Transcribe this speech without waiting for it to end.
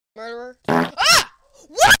Murderer. Ah!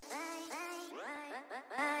 What?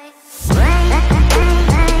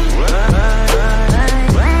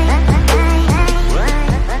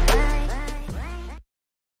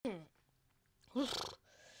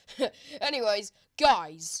 Anyways,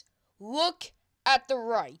 guys, look at the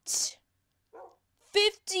right.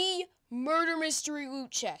 50 murder mystery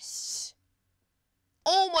loot chests.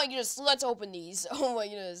 Oh my goodness, let's open these. Oh my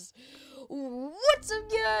goodness. What's up,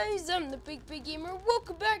 guys? I'm the PigPig Gamer.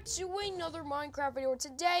 Welcome back to another Minecraft video.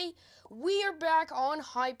 Today, we are back on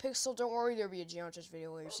Hypixel. Don't worry, there'll be a Geometry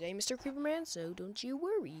video later today, Mr. Creeperman, so don't you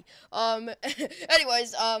worry.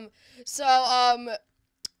 Anyways,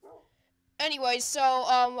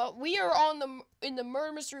 we are in the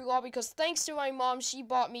murder mystery lobby because thanks to my mom, she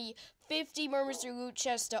bought me 50 murder mystery loot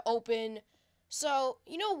chests to open. So,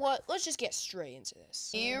 you know what? Let's just get straight into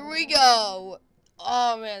this. Here we go.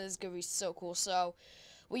 Oh man, this is gonna be so cool. So,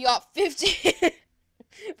 we got 50 to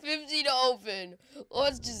open.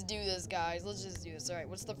 Let's just do this, guys. Let's just do this. Alright,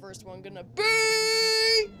 what's the first one gonna be?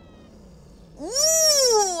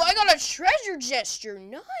 Ooh, I got a treasure gesture.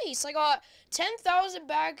 Nice. I got 10,000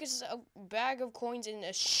 bag of coins in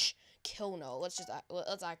a kill note. Let's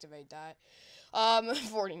activate that.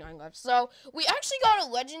 49 left. So, we actually got a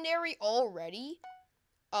legendary already.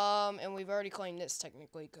 And we've already claimed this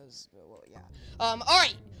technically, because, well, yeah.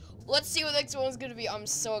 Alright. Let's see what the next one's gonna be. I'm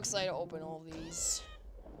so excited to open all these.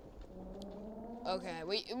 Okay,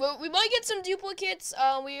 we might get some duplicates.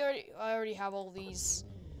 I already have all these.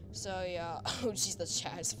 So, yeah. Oh, jeez, the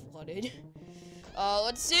chat is flooded.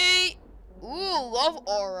 Let's see. Ooh, love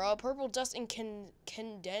aura, purple dust, and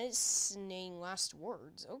condensing last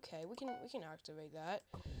words. Okay, we can activate that.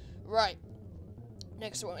 Right.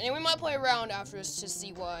 Next one, and we might play around after this to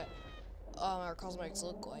see what our cosmetics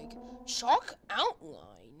look like. Chalk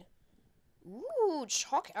outline. Ooh,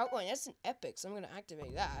 chalk outline. That's an epic. So I'm gonna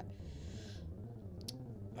activate that.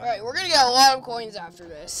 All right, we're gonna get a lot of coins after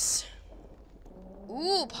this.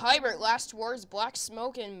 Ooh, pirate last words, black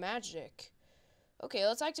smoke, and magic. Okay,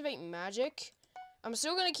 let's activate magic. I'm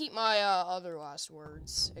still gonna keep my other last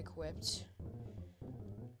words equipped.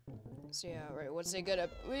 So yeah, right. What's it gonna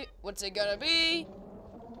be?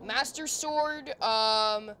 Master sword.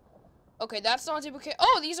 Okay, that's not duplicate.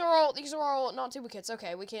 Oh, these are all not duplicates.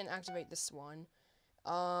 Okay, we can activate this one.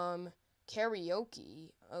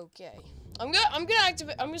 Karaoke. Okay. I'm gonna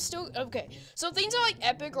activate. I'm gonna still. Okay. So things are like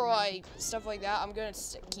epic or like stuff like that. I'm gonna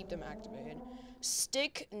keep them activated.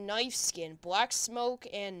 Stick, knife skin, black smoke,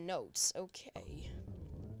 and notes. Okay.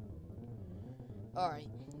 Alright.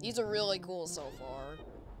 These are really cool so far.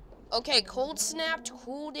 Okay, cold snapped,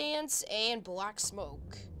 cool dance, and black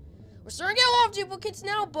smoke. We're starting to get a lot of duplicates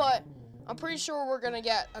now, but I'm pretty sure we're gonna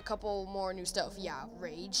get a couple more new stuff. Yeah,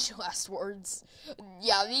 rage, last words.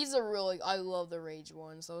 Yeah, these are really, I love the rage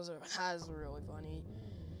ones. That's really funny.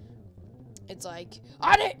 It's like,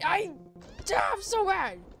 I'm so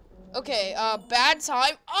bad. Okay, bad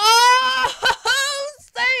time. Oh,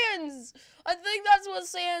 Sans! I think that's what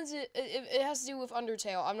Sans, it has to do with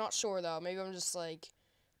Undertale. I'm not sure though. Maybe I'm just like,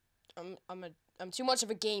 I'm too much of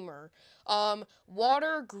a gamer.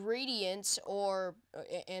 Water gradient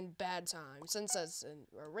and bad time. Since that's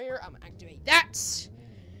rare, I'm gonna activate that.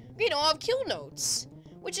 You know, I have kill notes,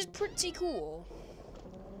 which is pretty cool.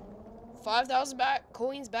 5,000 bag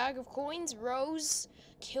of coins, rose,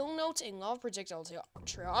 kill note, and love projectile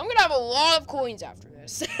trail. I'm gonna have a lot of coins after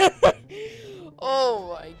this.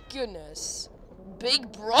 Oh my goodness. Big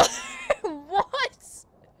brother? What?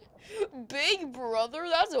 Big brother?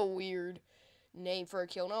 That's a weird name for a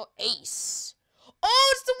kill note. Ace.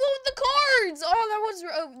 Oh, it's the one with the cards. Oh,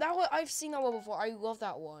 that one. I've seen that one before. I love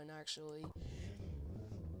that one actually.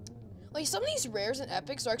 Like some of these rares and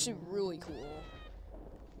epics are actually really cool.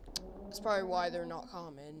 That's probably why they're not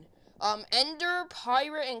common. Ender,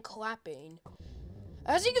 pirate, and clapping.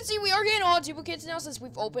 As you can see, we are getting all duplicates now since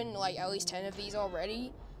we've opened like at least 10 of these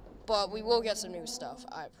already. But we will get some new stuff,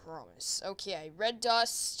 I promise. Okay, red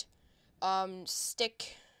dust,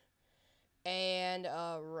 stick, and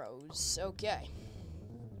rose. Okay.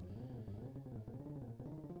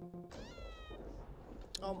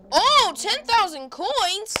 Oh, 10,000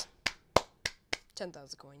 coins.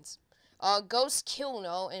 10,000 coins. Ghost kill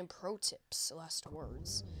note and pro tips. Last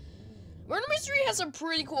words. Murder Mystery has some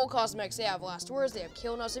pretty cool cosmetics. They have last words, they have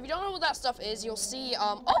kill notes. If you don't know what that stuff is, you'll see,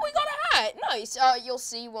 oh, we got a hat! Nice! You'll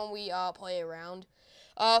see when we, play around.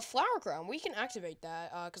 Flower crown, we can activate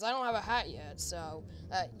that, because I don't have a hat yet, so,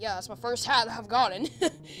 yeah, that's my first hat that I've gotten.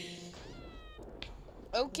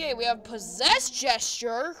 Okay, we have possess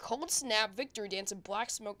gesture, cold snap, victory dance, and black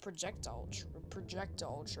smoke projectile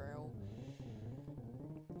trail.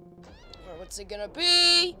 what's it gonna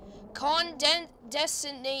be?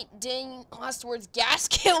 Condescending last words, gas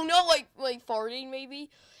kill, no, like farting maybe,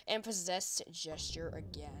 and possessed gesture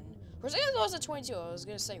again. For a second I thought it was at 22. I was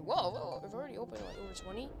gonna say, whoa, I've already opened like over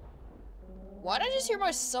 20. Why did I just hear my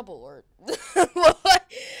sub alert?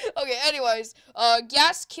 Okay, anyways,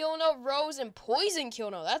 gas kill note, rose, and poison kill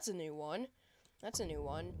note. That's a new one. That's a new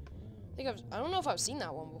one. I don't know if I've seen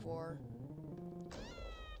that one before.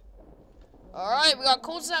 Alright, we got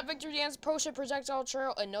Cold Snap, Victory Dance, Potion, Projectile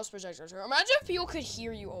Trail, and Nose Projectile Trail. Imagine if people could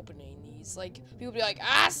hear you opening these. Like, people would be like,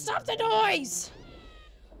 ah, stop the noise!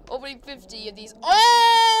 Opening 50 of these.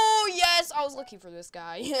 Oh, yes! I was looking for this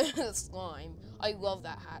guy. Slime. I love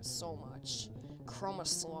that hat so much. Chroma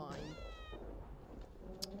Slime.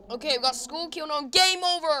 Okay, we got School Kill No. Game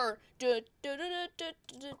over!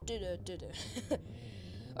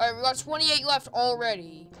 Alright, we got 28 left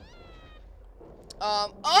already.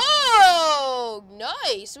 Oh,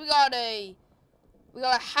 nice. We got a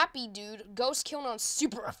happy dude. Ghost kill note,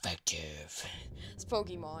 super effective. It's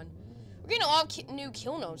Pokemon. We're getting a lot of new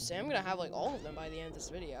kill notes today. I'm gonna have like all of them by the end of this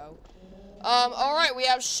video. All right, we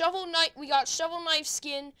have Shovel Knight. We got Shovel Knife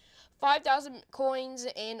skin, 5,000 coins,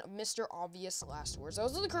 and Mr. Obvious last words.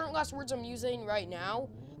 Those are the current last words I'm using right now.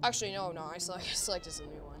 Actually, no, I selected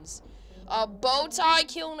some new ones. Bow tie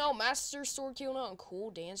kill note, Master Sword kill note, and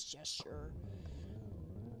cool dance gesture.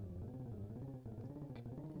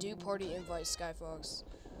 Do party invite, Skyfox.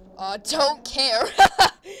 Don't care.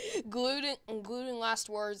 Gluten last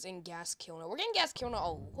words, and gas kill note. We're getting gas kill note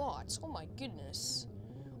a lot. Oh my goodness.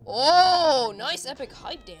 Oh, nice epic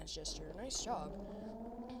hype dance gesture. Nice job.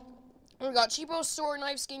 We got cheapo sword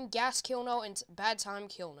knife skin, gas kill note, and bad time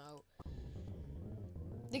kill note.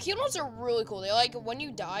 The kill notes are really cool. They like when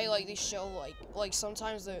you die, like they show like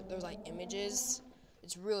sometimes there's like images.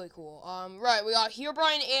 It's really cool. Right, we got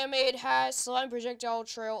Herobrine animated hat, slime projectile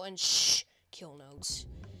trail, and kill notes.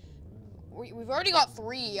 We've already got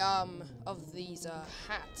 3 of these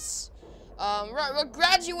hats. Right, we got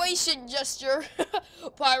graduation gesture,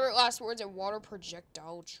 pirate last words, and water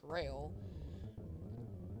projectile trail.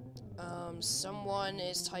 Someone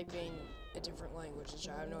is typing a different language, which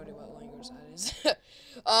I have no idea what language that is.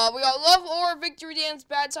 We got love or victory dance,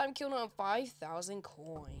 bad time kill note, and 5,000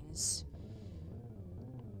 coins.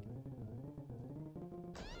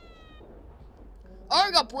 Oh,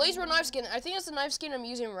 we got Blazer knife skin. I think it's the knife skin I'm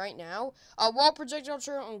using right now. Wall projectile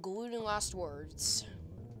trail and glued in last words.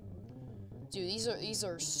 Dude, these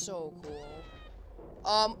are so cool.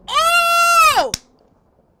 Oh!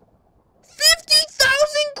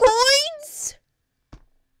 50,000 coins?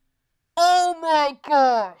 Oh my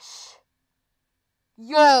gosh.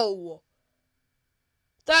 Yo.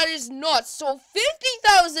 That is nuts. So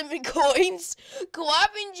 50,000 coins,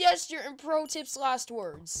 clapping gesture, and pro tips last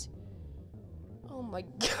words. Oh my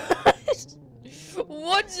gosh.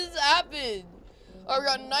 What just happened? Oh, we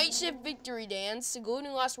got night shift victory dance.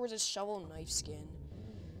 Including last words is shovel knife skin.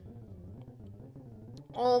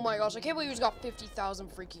 Oh my gosh, I can't believe we just got 50,000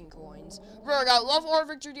 freaking coins. We got love or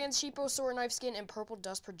victory dance, cheapo sword knife skin, and purple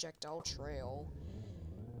dust projectile trail.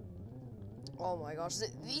 Oh my gosh,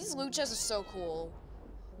 these loot chests are so cool.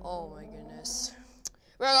 Oh my goodness.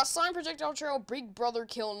 We got slime projectile trail, big brother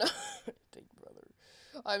kill no. Big brother.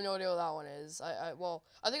 I have no idea what that one is. Well,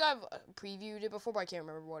 I think I've previewed it before, but I can't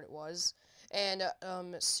remember what it was. And,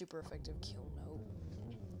 super effective kill note.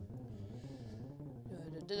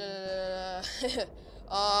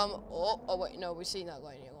 Oh wait, no, we've seen that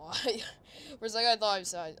lightning a lot. For a second, I thought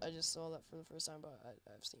I just saw that for the first time, but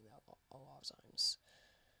I've seen that a lot of times.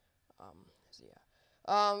 So yeah.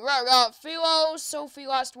 Right, we got Philo, Sophie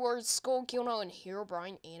last words, Skull kill note, and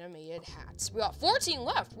Herobrine animated hats. We got 14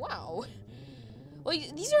 left. Wow.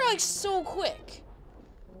 Like, these are, like, so quick.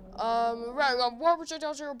 Right, we got War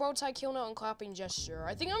Projectile Trail, Bow Tie, Kill Note, and Clapping Gesture.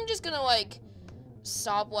 I think I'm just gonna, like,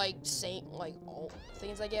 stop, like, saying, like, all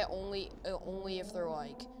things I get, only if they're,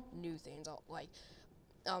 like, new things.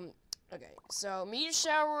 Okay. So, Meteor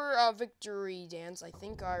Shower, Victory Dance. I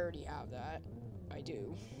think I already have that. I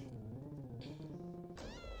do.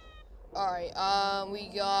 Alright, we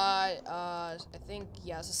got, I think,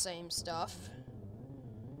 yeah, it's the same stuff.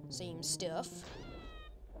 Same stuff.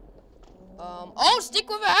 Oh, stick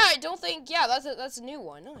with a hat. I don't think, yeah, that's a new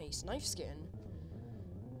one. Nice, knife skin.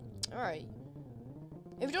 All right.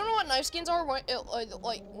 If you don't know what knife skins are,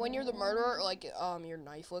 like when you're the murderer, like your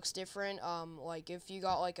knife looks different. Like if you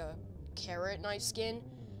got like a carrot knife skin,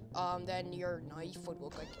 then your knife would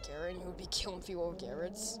look like a carrot, and you would be killing people with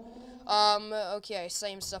carrots. Okay,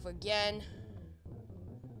 same stuff again.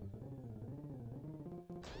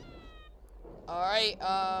 All right,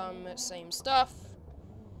 same stuff.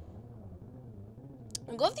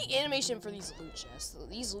 I love the animation for these loot chests.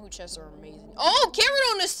 These loot chests are amazing. Oh, carrot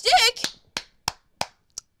on a stick!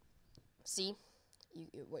 See?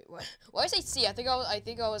 Wait, what? Why did I say see? I think I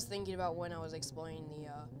was thinking about when I was explaining the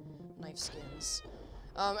knife skins.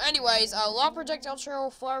 Anyways, lava projectile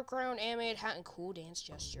trail, flower crown, animated hat, and cool dance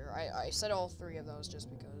gesture. I said all three of those just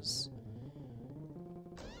because.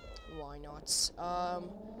 Why not?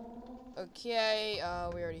 Okay,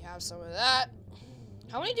 we already have some of that.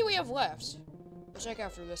 How many do we have left? We'll check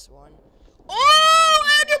after this one.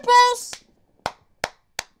 Oh, Ender Pulse!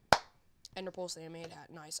 Ender Pulse animated hat,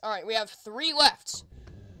 nice. Alright, we have 3 left.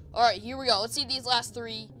 Alright, here we go. Let's see if these last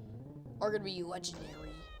 3 are gonna be legendary.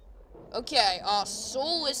 Okay,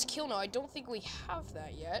 Soulless Kill Note. I don't think we have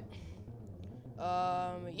that yet.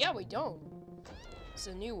 Yeah, we don't. It's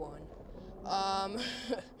a new one.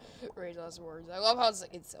 Right, last words. I love how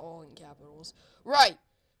it's all in capitals. Right,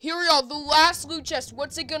 here we go. The last loot chest.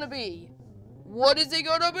 What's it gonna be? What is it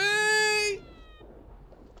gonna be?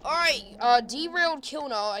 Alright, Derailed Kill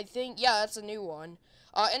Note. I think, yeah, that's a new one.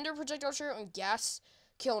 Ender Projectile Shirt and Gas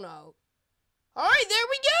Kill Note. Alright, there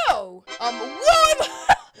we go! Whoa!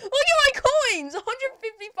 Look at my coins!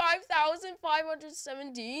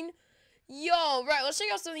 155,517. Yo, right, let's check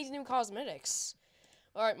out some of these new cosmetics.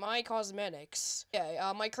 Alright, my cosmetics. Okay,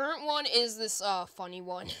 my current one is this, funny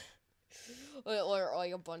one. Or,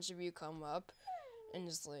 like, a bunch of you come up. And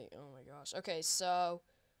just, like, oh my gosh. Okay, so,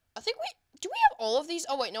 I think do we have all of these?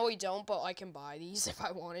 Oh, wait, no, we don't, but I can buy these if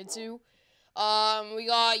I wanted to. We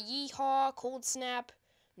got Yeehaw, Cold Snap,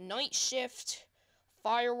 Night Shift,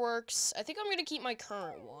 Fireworks. I think I'm gonna keep my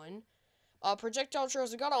current one. Projectile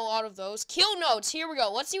trails, we got a lot of those. Kill Notes, here we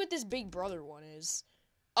go. Let's see what this Big Brother one is.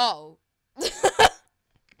 Oh.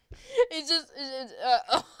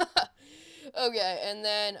 Okay, and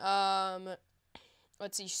then,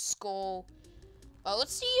 let's see, Skull.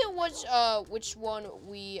 Let's see which one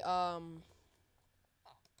we,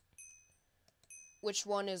 which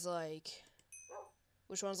one's like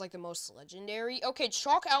the most legendary. Okay,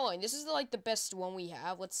 Chalk Outline. This is like the best one we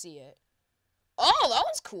have. Let's see it. Oh, that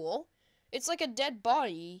one's cool. It's like a dead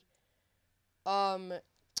body. Drew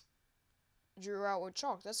out with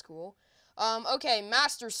chalk. That's cool. Okay,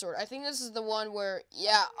 Master Sword. I think this is the one where,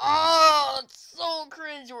 yeah. Oh, it's so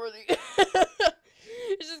cringeworthy.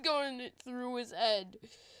 It's just going through his head.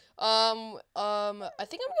 I think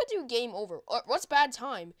I'm gonna do game over. What's bad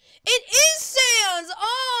time? It is Sans!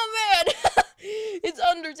 Oh, man! It's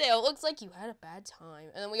Undertale. Looks like you had a bad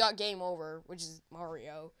time. And then we got game over, which is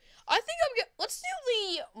Mario. I think let's do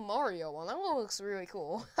the Mario one. That one looks really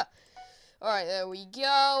cool. Alright, there we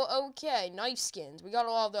go. Okay, knife skins. We got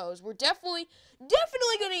a lot of those. We're definitely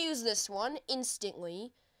gonna use this one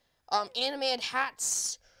instantly. Animated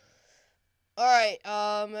hats. Alright,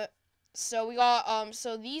 so we got,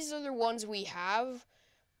 so these are the ones we have.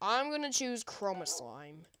 I'm gonna choose Chroma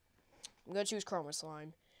Slime.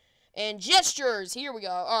 And gestures, here we go.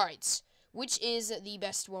 Alright, which is the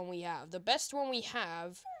best one we have? The best one we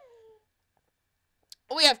have,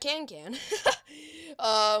 we have Can.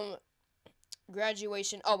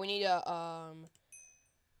 Graduation, oh, we need a,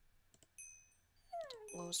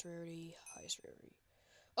 lowest rarity, highest rarity.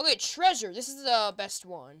 Okay, treasure, this is the best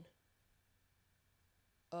one.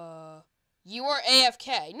 You are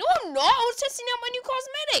AFK. No, I'm not. I was testing out my new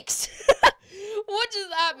cosmetics. What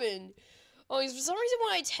just happened? Oh, for some reason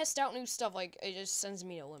when I test out new stuff, like, it just sends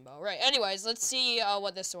me to limbo. Right, anyways, let's see,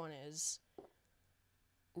 what this one is.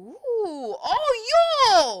 Ooh, oh,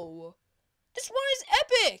 yo! This one is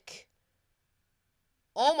epic!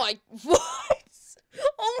 Oh my, what?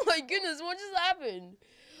 Oh my goodness, what just happened?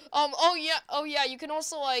 Oh yeah, you can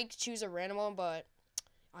also, like, choose a random one, but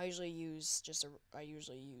I usually use which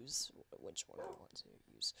one I want to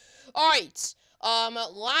use. Alright,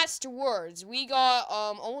 last words. We got,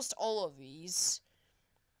 almost all of these.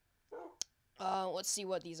 Let's see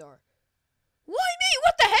what these are. Why me?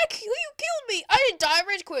 What the heck? You killed me! I didn't die,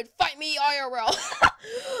 Rage Quit. Fight me, IRL.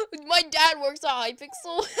 My dad works at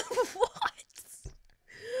Hypixel. What?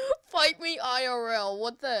 Fight me, IRL.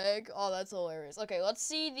 What the heck? Oh, that's hilarious. Okay, let's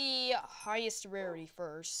see the highest rarity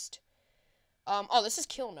first. Oh, this is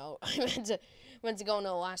Kill Note. I meant to go into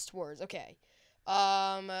the last words. Okay.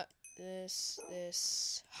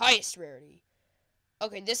 This highest rarity.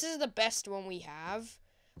 Okay, this is the best one we have,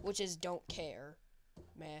 which is Don't Care.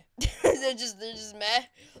 Meh. they're just meh.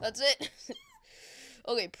 That's it.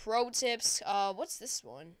 Okay, pro tips. What's this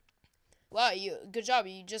one? Wow, good job.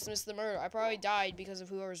 You just missed the murder. I probably died because of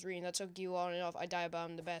whoever's reading. That took you long enough. I die, but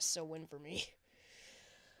I'm the best, so win for me.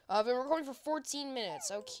 I've been recording for 14 minutes.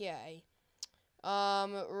 Okay.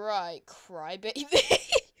 Right, Crybaby.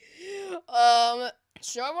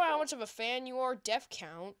 Show everyone how much of a fan you are. Def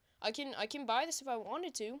count. I can buy this if I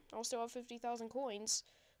wanted to. I'll still have 50,000 coins.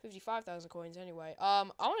 55,000 coins anyway. I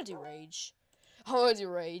want to do rage. I want to do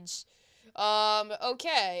rage.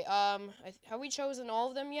 Okay. Have we chosen all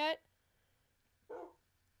of them yet?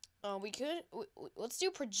 We could. Let's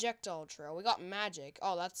do projectile trail. We got magic.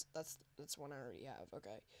 Oh, that's one I already have.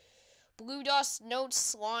 Okay. Blue dust, notes,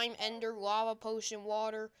 slime, ender, lava potion,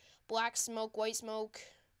 water, black smoke, white smoke.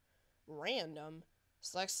 Random.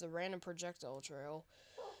 Selects the random projectile trail.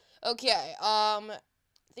 Okay. I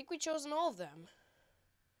think we chosen all of them.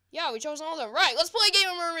 Yeah, we chosen all of them. Right. Let's play a game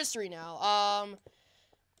of murder mystery now.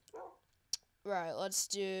 Right. Let's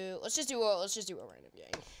just do a random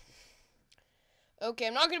game. Okay,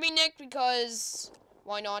 I'm not gonna be Nick because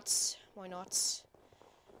why not? Why not?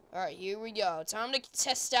 Alright, here we go. Time to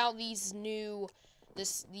test out these new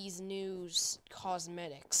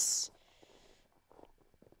cosmetics.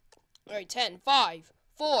 Alright, 10, 5,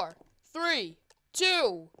 4, 3,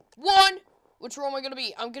 2, 1. Which role am I gonna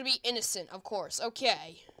be? I'm gonna be innocent, of course.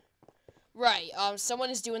 Okay. Right,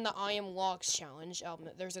 someone is doing the I am logs challenge.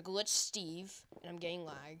 There's a glitch Steve, and I'm getting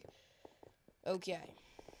lag. Okay.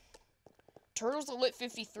 Turtles are lit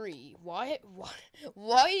 53. Why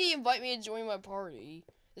did he invite me to join my party?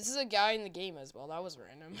 This is a guy in the game as well. That was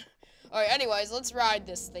random. Alright, anyways, let's ride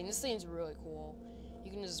this thing. This thing's really cool.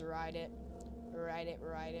 You can just ride it. Ride it,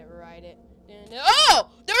 ride it, ride it. Oh!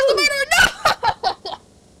 There's the murderer! No!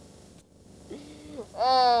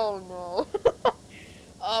 Oh, no.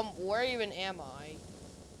 Where even am I?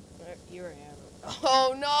 Here I am.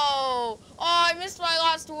 Oh, no! Oh, I missed my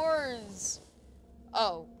last words.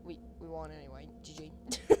 Oh, we won anyway. GG.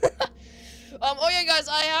 Oh yeah, guys,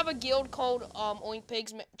 I have a guild called Oink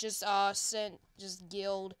Pigs. Just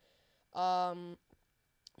guild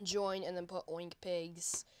join and then put Oink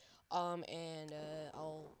Pigs. And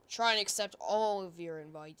I'll try and accept all of your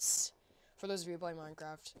invites for those of you who play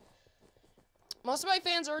Minecraft. Most of my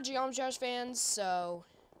fans are Geometry fans, so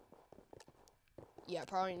yeah,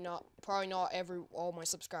 probably not all my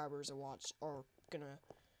subscribers aren't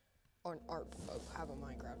have a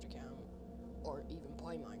Minecraft account or even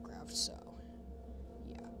play Minecraft, so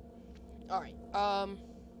yeah. Alright,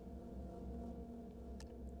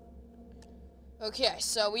 okay,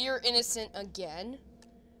 so we are innocent again.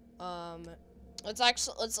 Let's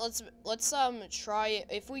try it.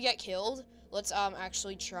 If we get killed, let's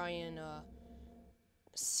actually try and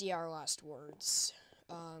see our last words.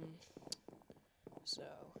 So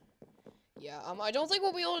yeah, I don't think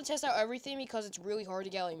we'll be able to test out everything because it's really hard to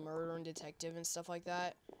get, like, murder and detective and stuff like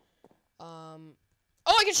that. Oh,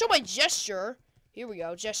 I can show my gesture. Here we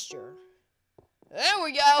go, gesture. There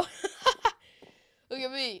we go. Look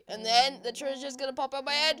at me. And then the treasure's gonna pop out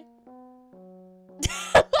my head.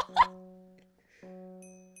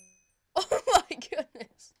 Oh my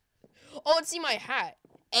goodness. Oh, let's see my hat.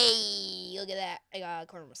 Hey, look at that. I got a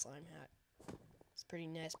corner of a slime hat. It's pretty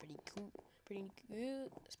nice, pretty cool. Pretty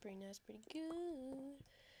good. It's pretty nice, pretty good.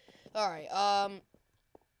 Alright,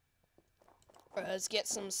 let's get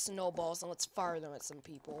some snowballs and let's fire them at some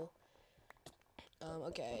people.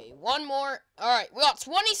 Okay, one more. Alright, we got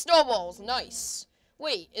 20 snowballs. Nice.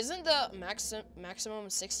 Wait, isn't the maximum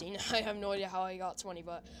 16? I have no idea how I got 20,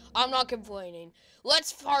 but I'm not complaining.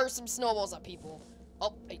 Let's fire some snowballs at people.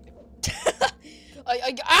 Oh,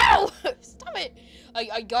 ow! Stop it!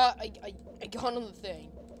 I got on the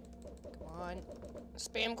thing. On.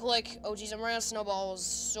 Spam click. Oh jeez, I'm running out of snowballs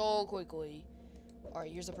so quickly.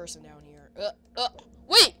 Alright, here's the person down here.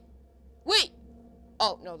 Wait!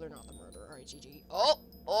 Oh, no, they're not the murderer. Alright, GG.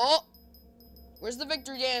 Oh! Where's the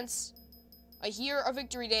victory dance? I hear a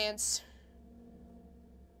victory dance.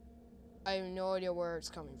 I have no idea where it's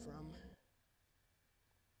coming from.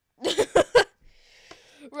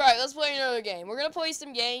 Right, let's play another game. We're gonna play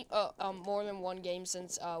some more than one game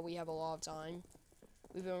since we have a lot of time.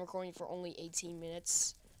 We've been recording for only 18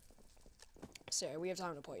 minutes. So, we have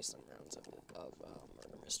time to play some rounds of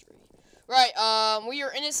murder mystery. Right, we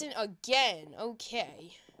are innocent again.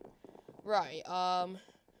 Okay. Right,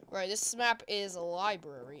 right, this map is a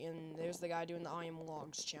library, and there's the guy doing the I am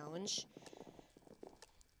logs challenge.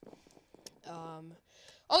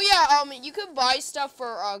 Oh yeah, you could buy stuff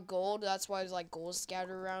for, gold. That's why there's, like, gold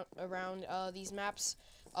scattered around these maps.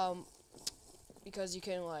 Because you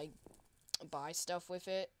can, like, buy stuff with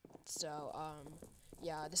it. So,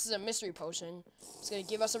 yeah, this is a mystery potion. It's gonna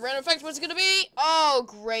give us a random effect. What's it gonna be? Oh,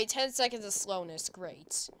 great. 10 seconds of slowness.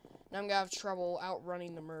 Great. Now I'm gonna have trouble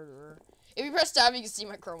outrunning the murderer. If you press tab, you can see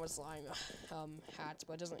my chroma slime, hat,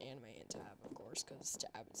 but it doesn't animate in tab, of course, because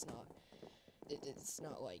tab is not, it's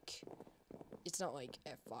not like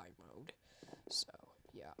F5 mode. So,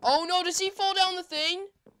 Yeah. Oh no, does she fall down the thing?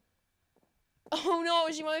 Oh no,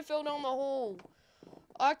 she might have fell down the hole.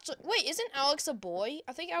 Actually, wait, isn't Alex a boy?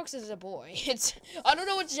 I think Alex is a boy. I don't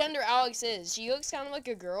know what gender Alex is. She looks kind of like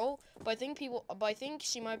a girl, but I think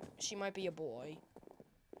she might be a boy.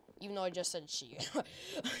 Even though I just said she.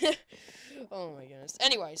 Oh my goodness.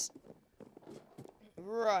 Anyways.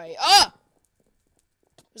 Right. Ah!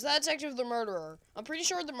 Was that detective the murderer? I'm pretty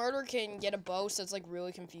sure the murderer can get a bow, so it's like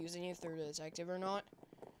really confusing if they're the detective or not.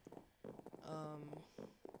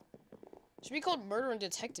 Should be called murder and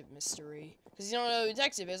detective mystery. Because you don't know who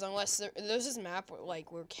detective is unless there's this map where,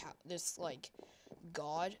 like, where this, like,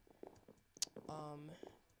 god,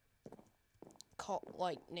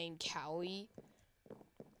 named Cowie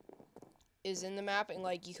is in the map, and,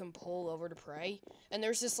 like, you can pull over to pray. And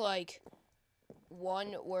there's this, like,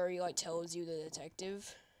 one where he, like, tells you the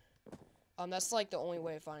detective. That's, like, the only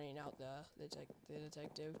way of finding out the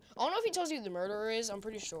detective. I don't know if he tells you who the murderer is. I'm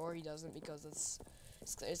pretty sure he doesn't because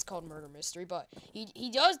it's called murder mystery, but he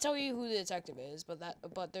does tell you who the detective is, but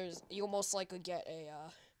you almost likely get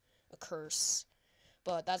a curse.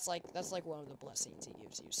 But that's like one of the blessings he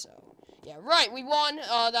gives you, so yeah, right, we won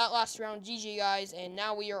that last round. GG guys, and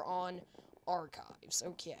now we are on archives.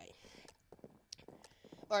 Okay.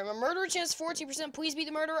 Alright, my murderer chance 14%. Please be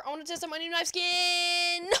the murderer. I want to test out my new knife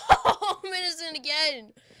skin. No, I'm innocent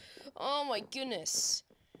again. Oh my goodness.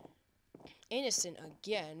 Innocent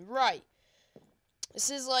again. Right. This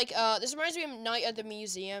is like, this reminds me of Night at the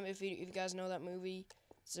Museum, if you guys know that movie.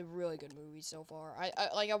 It's a really good movie so far.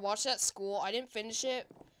 I watched that at school. I didn't finish it,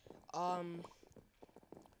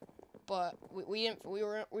 but we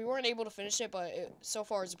weren't able to finish it, but so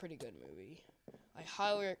far it's a pretty good movie. I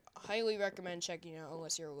highly recommend checking it out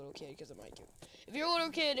unless you're a little kid, because if you're a little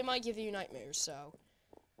kid, it might give you nightmares, so.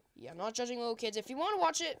 Yeah, I'm not judging little kids. If you want to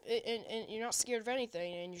watch it, and you're not scared of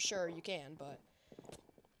anything, and you're sure, you can, but.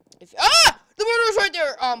 The murderer's right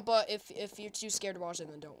there! But if you're too scared to watch it,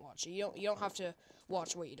 then don't watch it. You don't have to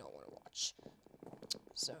watch what you don't want to watch.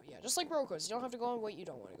 So, yeah, just like Bro Quiz. You don't have to go on what you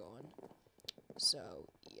don't want to go on. So,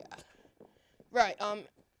 yeah. Right,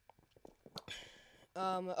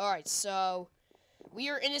 alright, so, we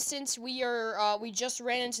are innocent. We just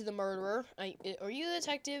ran into the murderer. Are you the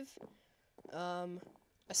detective? A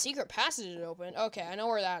secret passage is open. Okay, I know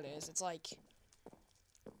where that is. It's like...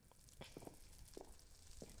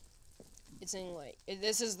 It's in, like,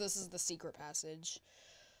 this is the secret passage.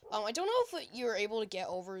 I don't know if you're able to get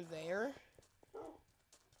over there.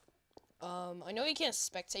 I know you can't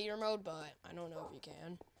spectator mode, but I don't know if you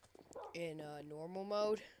can. In, normal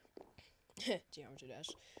mode. Geometry Dash.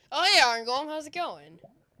 Oh, hey, Iron Golem, how's it going?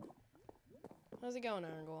 How's it going,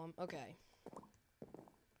 Iron Golem? Okay.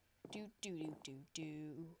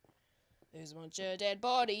 There's a bunch of dead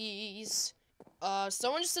bodies.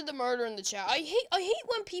 Someone just said the murder in the chat. I hate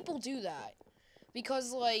when people do that.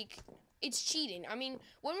 Because, like, it's cheating. I mean,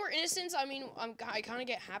 when we're innocents, I mean, I kind of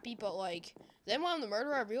get happy, but, like, then when I'm the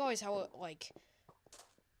murderer, I realize how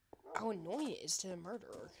annoying it is to the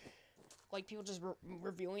murderer. Like, people just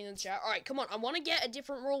reviewing in the chat. Alright, come on. I want to get a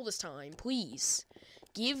different role this time. Please.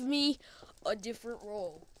 Give me a different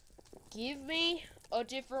role. Give me a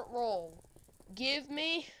different role. Give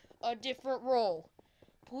me a different role.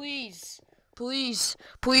 Please. Please.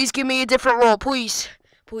 Please give me a different role. Please.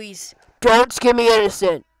 Please. Don't give me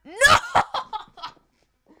innocent. No!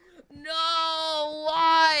 No!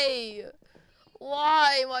 Why?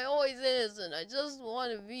 Why am I always innocent? I just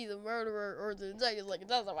want to be the murderer or the detective. Like, it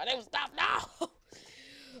doesn't my name. Stop now!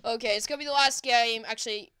 Okay, it's gonna be the last game.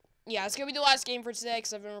 Actually, yeah, it's gonna be the last game for today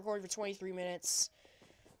because I've been recording for 23 minutes.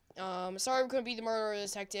 Sorry we couldn't be the murderer or the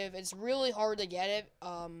detective. It's really hard to get it.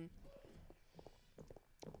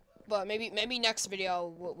 But maybe next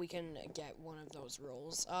video we can get one of those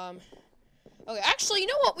roles. Okay, actually, you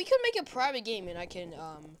know what? We could make a private game and I can,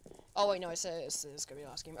 oh wait, no, I said it's gonna be the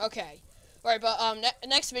last game. Okay. Alright, but,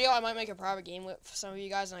 next video I might make a private game with some of you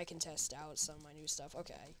guys and I can test out some of my new stuff.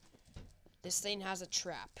 Okay. This thing has a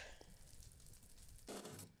trap.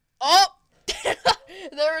 Oh!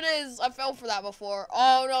 There it is! I fell for that before.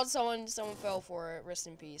 Oh no, someone fell for it. Rest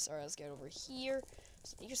in peace. Alright, let's get over here.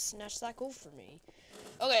 You just snatched that gold from me.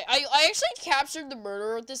 Okay, I actually captured the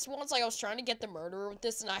murderer with this once. Like, I was trying to get the murderer with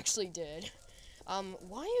this, and I actually did.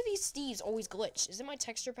 Why are these thieves always glitched? Is it my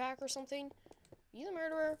texture pack or something? You the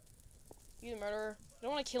murderer? You the murderer? I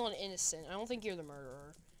don't want to kill an innocent. I don't think you're the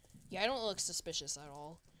murderer. Yeah, I don't look suspicious at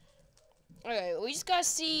all. Okay, we just gotta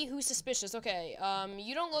see who's suspicious. Okay,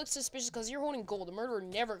 you don't look suspicious because you're holding gold. The murderer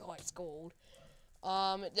never collects gold.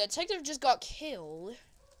 The detective just got killed.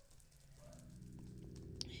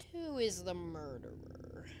 Who is the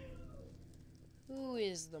murderer? Who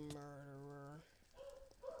is the murderer?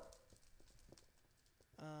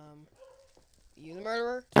 You the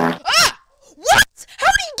murderer? Ah! What? How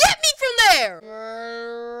did you get me from there?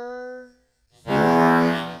 Murderer.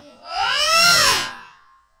 Ah!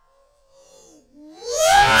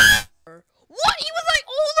 What? He was like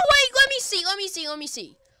all the way. Let me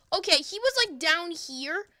see. Okay, he was like down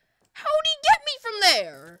here. How did he get me from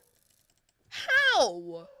there?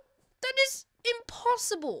 How? That is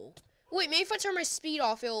impossible. Wait, maybe if I turn my speed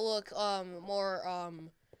off, it'll look more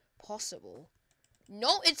possible.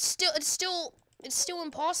 No, it's still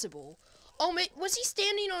impossible. Oh, was he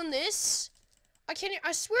standing on this? I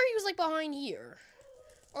swear he was like behind here.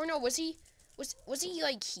 Or no, was he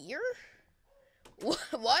like here?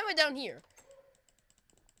 Why am I down here?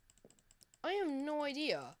 I have no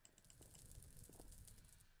idea.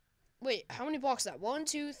 Wait, how many blocks is that? 1,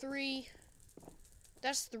 2, 3.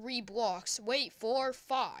 That's 3 blocks. Wait, 4,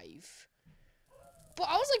 5. But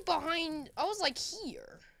I was like behind. I was like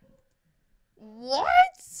here.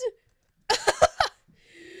 What?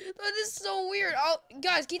 That is so weird.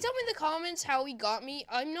 Guys, can you tell me in the comments how he got me?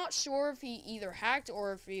 I'm not sure if he either hacked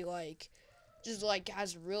or if he like just like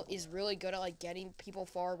is really good at like getting people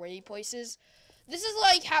far away places. This is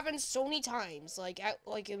like happens so many times. Like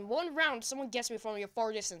in one round, someone gets me from a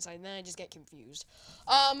far distance, and then I just get confused.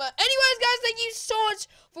 Anyways, guys, thank you so much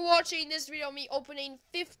for watching this video of me opening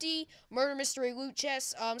 50 murder mystery loot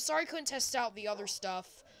chests. Sorry I couldn't test out the other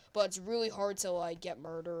stuff, but it's really hard to like get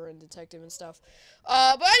murder and detective and stuff.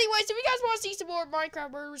 But anyways, if you guys want to see some more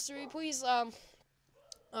Minecraft murder mystery, please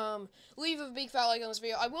leave a big fat like on this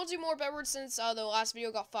video. I will do more Bedwars since the last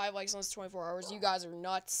video got 5 likes in less 24 hours. You guys are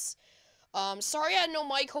nuts. Sorry I had no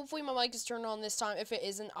mic. Hopefully my mic is turned on this time. If it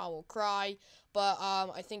isn't, I will cry. But,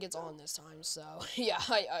 I think it's on this time. So, yeah,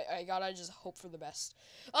 I gotta just hope for the best.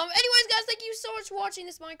 Anyways, guys, thank you so much for watching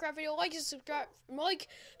this Minecraft video. Like and subscribe. Like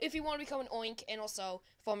if you want to become an oink. And also,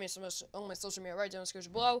 follow me on my social media right down in the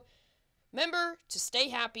description below. Remember to stay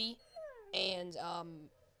happy. And,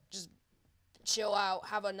 just chill out.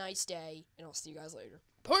 Have a nice day. And I'll see you guys later.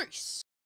 Peace!